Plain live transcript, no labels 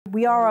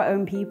We are our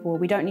own people.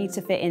 We don't need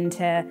to fit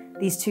into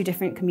these two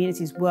different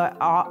communities. We're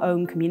our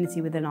own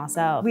community within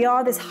ourselves. We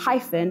are this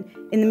hyphen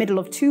in the middle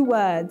of two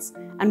words,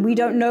 and we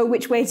don't know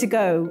which way to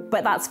go,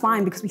 but that's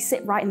fine because we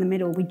sit right in the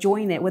middle. We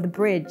join it. We're the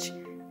bridge,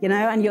 you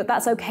know, and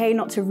that's okay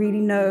not to really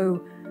know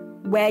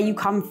where you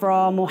come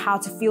from or how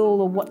to feel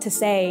or what to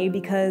say,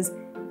 because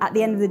at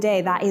the end of the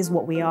day, that is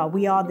what we are.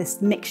 We are this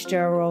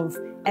mixture of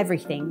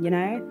everything, you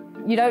know?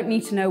 You don't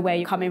need to know where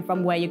you're coming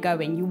from, where you're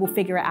going. You will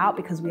figure it out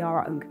because we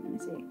are our own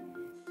community.